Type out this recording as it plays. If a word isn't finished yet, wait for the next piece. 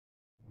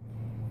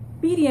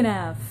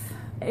BDNF,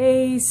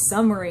 a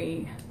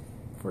summary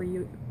for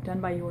you,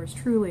 done by yours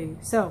truly.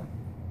 So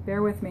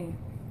bear with me.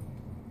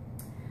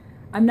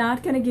 I'm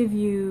not going to give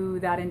you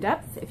that in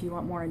depth. If you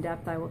want more in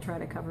depth, I will try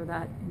to cover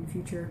that in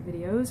future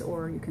videos,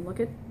 or you can look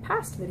at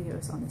past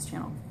videos on this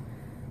channel.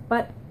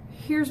 But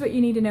here's what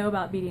you need to know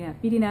about BDNF.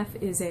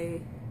 BDNF is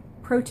a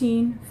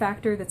protein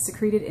factor that's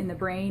secreted in the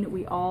brain.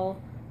 We all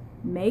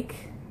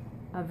make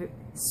a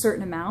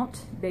certain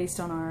amount based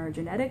on our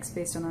genetics,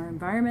 based on our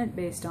environment,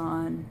 based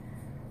on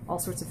all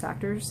sorts of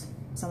factors,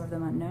 some of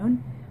them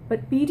unknown.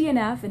 But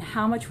BDNF and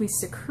how much we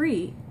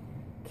secrete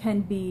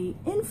can be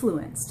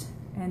influenced,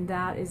 and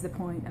that is the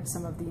point of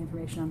some of the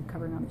information I'm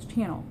covering on this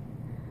channel.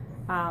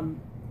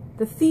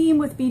 The theme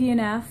with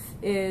BDNF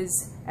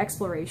is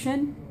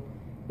exploration.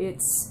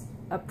 It's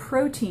a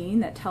protein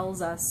that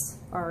tells us,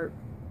 our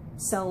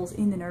cells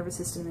in the nervous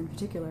system in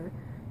particular,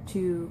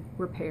 to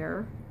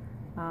repair,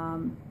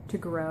 to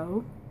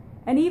grow,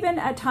 and even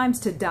at times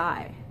to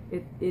die.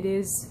 It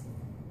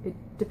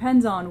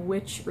depends on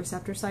which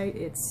receptor site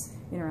it's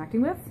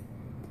interacting with.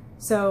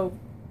 So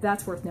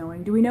that's worth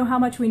knowing. Do we know how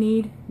much we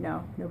need?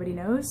 No, nobody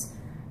knows.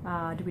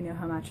 Do we know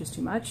how much is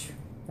too much?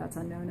 That's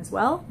unknown as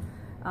well.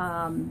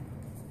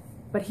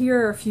 But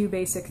here are a few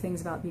basic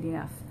things about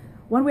BDNF.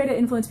 One way to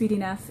influence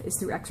BDNF is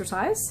through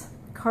exercise.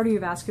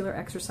 Cardiovascular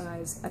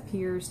exercise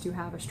appears to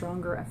have a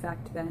stronger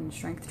effect than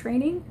strength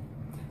training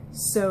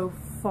so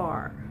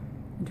far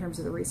in terms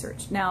of the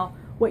research. Now,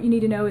 what you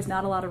need to know is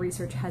not a lot of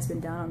research has been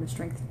done on the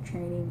strength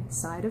training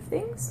side of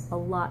things. A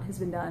lot has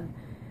been done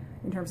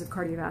in terms of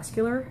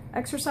cardiovascular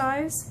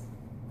exercise.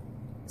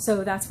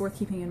 So that's worth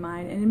keeping in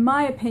mind. And in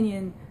my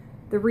opinion,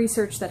 the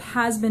research that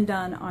has been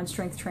done on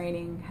strength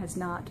training has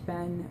not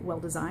been well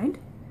designed.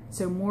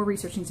 So more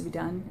research needs to be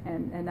done,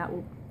 and that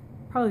will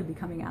probably be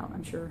coming out,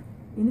 I'm sure,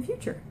 in the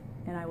future.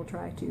 And I will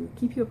try to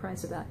keep you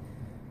apprised of that.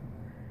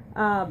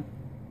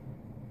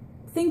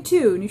 Thing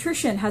two,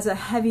 nutrition has a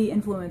heavy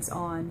influence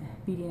on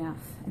BDNF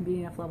and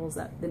BDNF levels,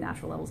 the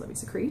natural levels that we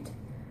secrete.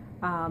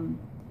 How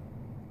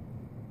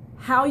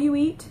you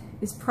eat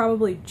is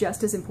probably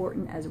just as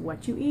important as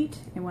what you eat.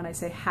 And when I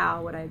say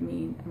how, what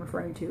I'm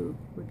referring to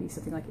would be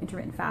something like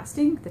intermittent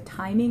fasting. The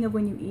timing of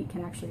when you eat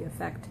can actually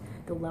affect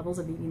the levels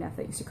of BDNF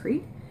that you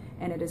secrete.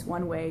 And it is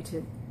one way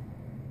to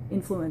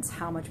influence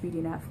how much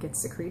BDNF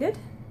gets secreted.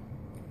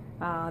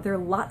 There are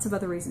lots of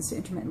other reasons to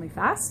intermittently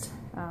fast,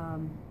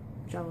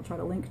 which I will try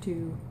to link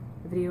to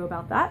a video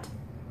about that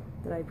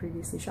I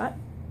previously shot.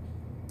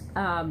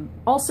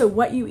 Also,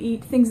 what you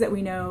eat, things that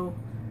we know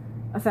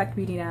affect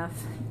BDNF.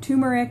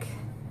 Turmeric,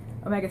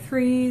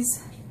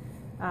 omega-3s,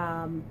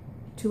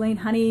 Tulane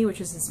honey, which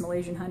is this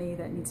Malaysian honey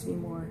that needs to be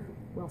more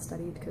well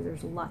studied because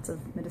there's lots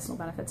of medicinal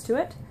benefits to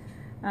it.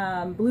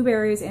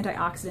 Blueberries,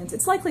 antioxidants.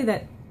 It's likely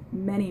that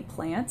many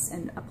plants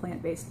and a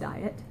plant-based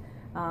diet,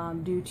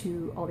 due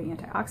to all the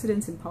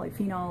antioxidants and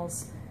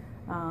polyphenols,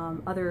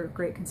 other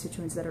great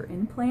constituents that are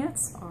in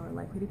plants, are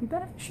likely to be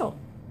beneficial.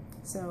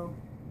 So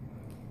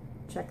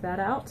check that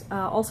out.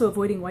 Also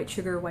avoiding white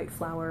sugar, white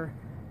flour,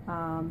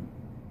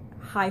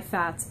 high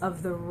fats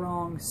of the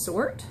wrong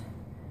sort,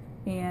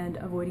 and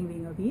avoiding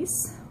being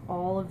obese.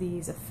 All of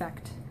these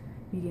affect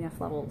BDNF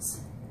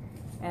levels.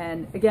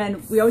 And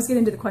again, we always get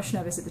into the question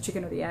of, is it the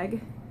chicken or the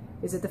egg?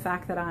 Is it the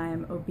fact that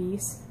I'm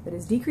obese that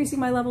is decreasing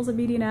my levels of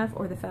BDNF,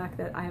 or the fact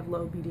that I have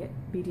low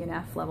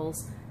BDNF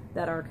levels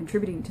that are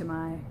contributing to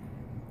my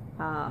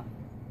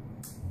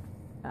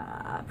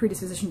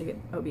predisposition to get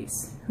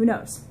obese? Who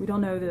knows? We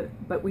don't know,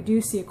 but we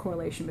do see a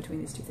correlation between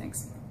these two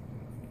things.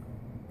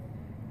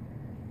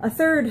 A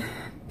third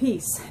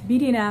piece,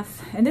 BDNF,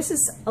 and this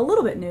is a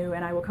little bit new,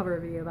 and I will cover a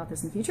video about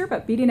this in the future,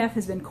 but BDNF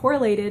has been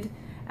correlated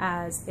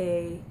as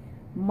a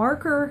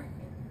marker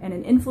and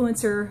an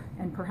influencer,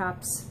 and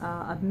perhaps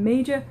a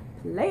major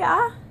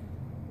player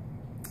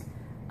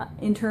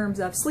in terms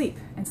of sleep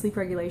and sleep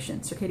regulation,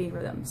 circadian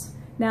rhythms.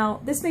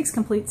 Now, this makes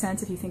complete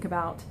sense if you think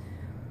about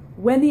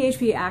when the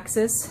HPA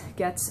axis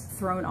gets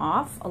thrown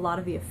off, a lot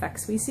of the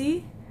effects we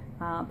see,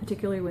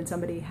 particularly when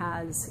somebody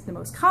has the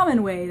most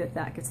common way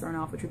that gets thrown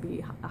off, which would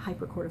be a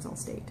hypercortisol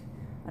state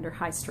under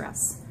high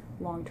stress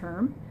long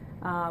term.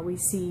 We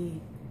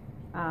see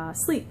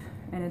sleep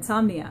and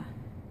insomnia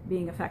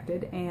being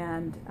affected,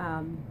 and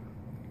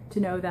to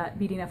know that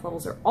BDNF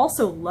levels are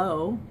also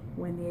low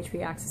when the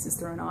HPA axis is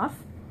thrown off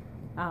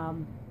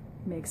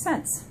makes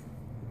sense.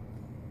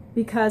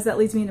 Because that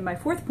leads me into my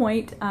fourth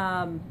point.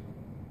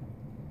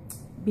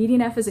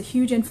 BDNF is a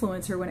huge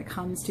influencer when it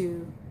comes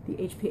to the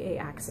HPA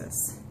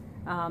axis.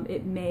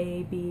 It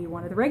may be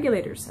one of the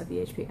regulators of the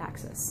HPA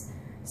axis.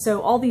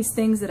 So all these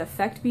things that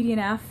affect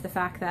BDNF, the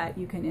fact that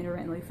you can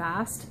intermittently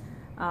fast,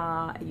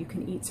 you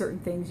can eat certain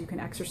things, you can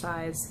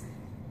exercise,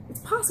 it's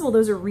possible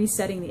those are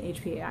resetting the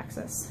HPA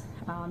axis.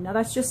 Now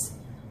that's just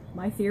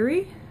my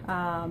theory.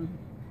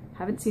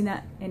 Haven't seen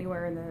that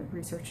anywhere in the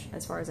research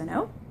as far as I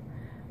know,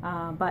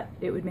 but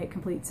it would make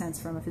complete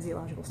sense from a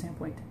physiological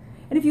standpoint.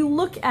 And if you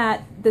look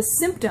at the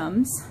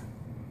symptoms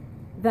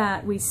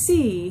that we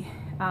see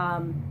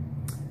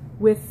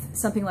with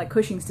something like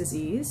Cushing's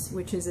disease,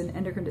 which is an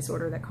endocrine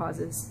disorder that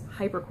causes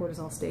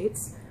hypercortisol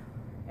states,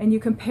 and you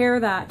compare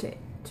that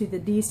to the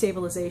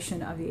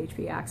destabilization of the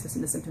HPA axis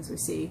and the symptoms we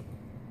see,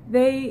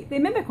 they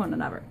mimic one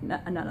another.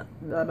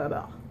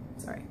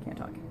 Sorry, can't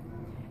talk.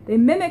 They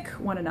mimic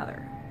one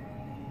another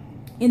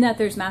in that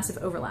there's massive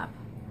overlap.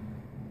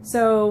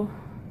 So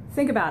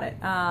think about it.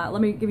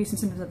 Let me give you some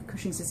symptoms of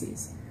Cushing's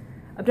disease.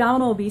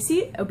 Abdominal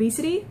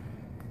obesity,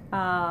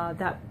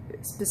 that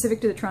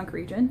specific to the trunk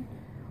region.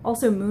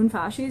 Also moon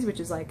fascies, which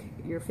is like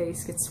your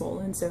face gets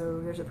swollen, so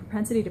there's a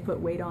propensity to put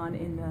weight on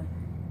in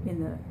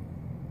the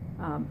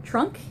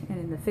trunk and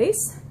in the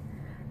face.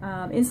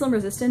 Insulin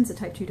resistance, a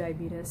type 2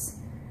 diabetes.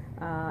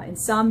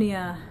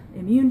 Insomnia,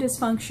 immune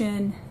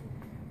dysfunction,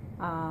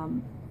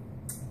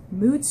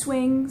 mood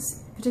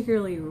swings,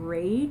 particularly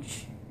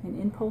rage and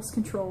impulse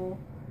control,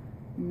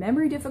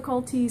 memory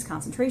difficulties,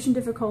 concentration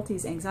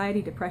difficulties,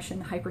 anxiety,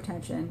 depression,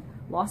 hypertension,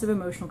 loss of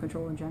emotional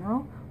control in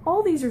general.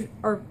 All these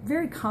are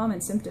very common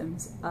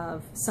symptoms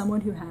of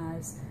someone who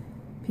has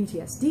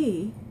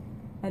PTSD,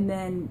 and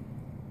then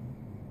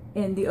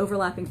in the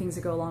overlapping things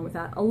that go along with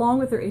that, along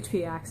with their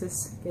HPA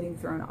axis getting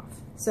thrown off.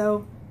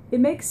 So it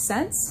makes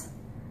sense.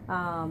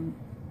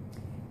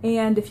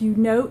 And if you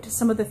note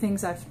some of the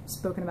things I've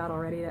spoken about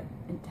already that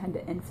tend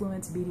to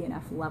influence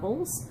BDNF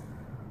levels,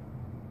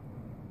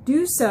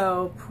 do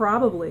so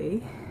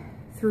probably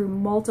through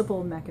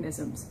multiple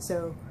mechanisms.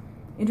 So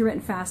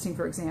intermittent fasting,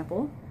 for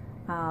example,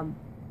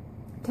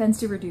 tends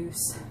to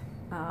reduce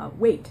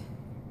weight,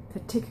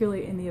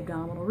 particularly in the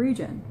abdominal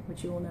region,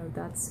 which you will note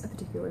that's a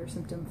particular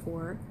symptom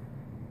for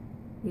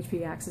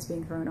HPA axis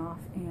being thrown off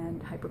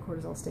and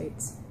hypercortisol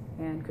states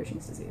and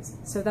Cushing's disease.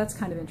 So that's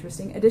kind of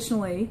interesting.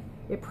 Additionally,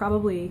 it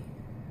probably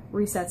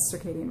resets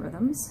circadian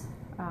rhythms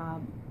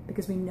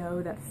because we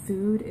know that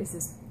food is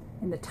this,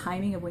 and the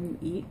timing of when you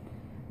eat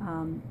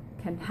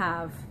can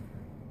have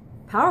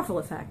powerful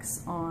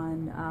effects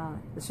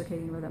on the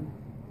circadian rhythm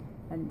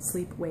and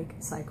sleep-wake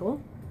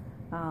cycle.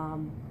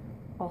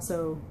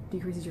 Also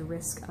decreases your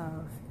risk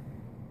of,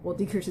 well,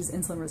 decreases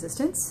insulin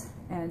resistance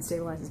and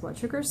stabilizes blood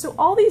sugar. So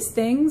all these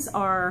things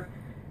are,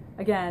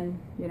 again,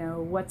 you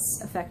know,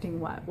 what's affecting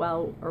what,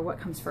 well, or what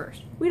comes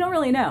first. We don't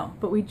really know,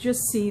 but we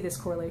just see this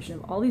correlation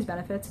of all these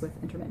benefits with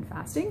intermittent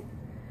fasting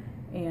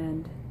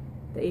and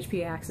the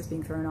HPA axis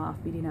being thrown off,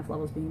 BDNF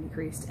levels being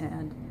decreased,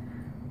 and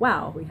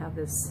wow, we have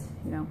this,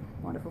 you know,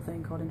 wonderful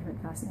thing called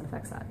intermittent fasting that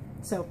affects that.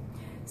 So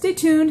stay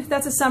tuned.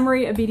 That's a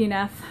summary of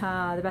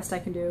BDNF, the best I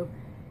can do.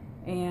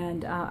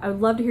 And I would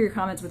love to hear your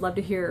comments. Would love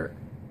to hear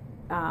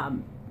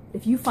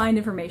if you find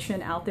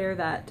information out there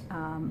that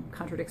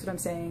contradicts what I'm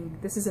saying.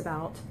 This is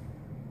about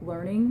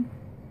learning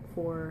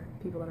for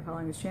people that are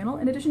following this channel,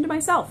 in addition to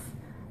myself.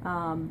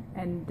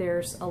 And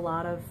there's a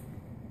lot of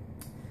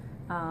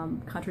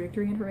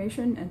contradictory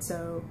information, and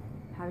so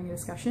having a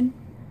discussion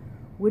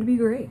would be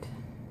great.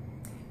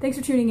 Thanks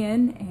for tuning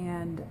in,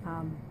 and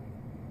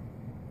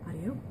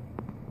adios.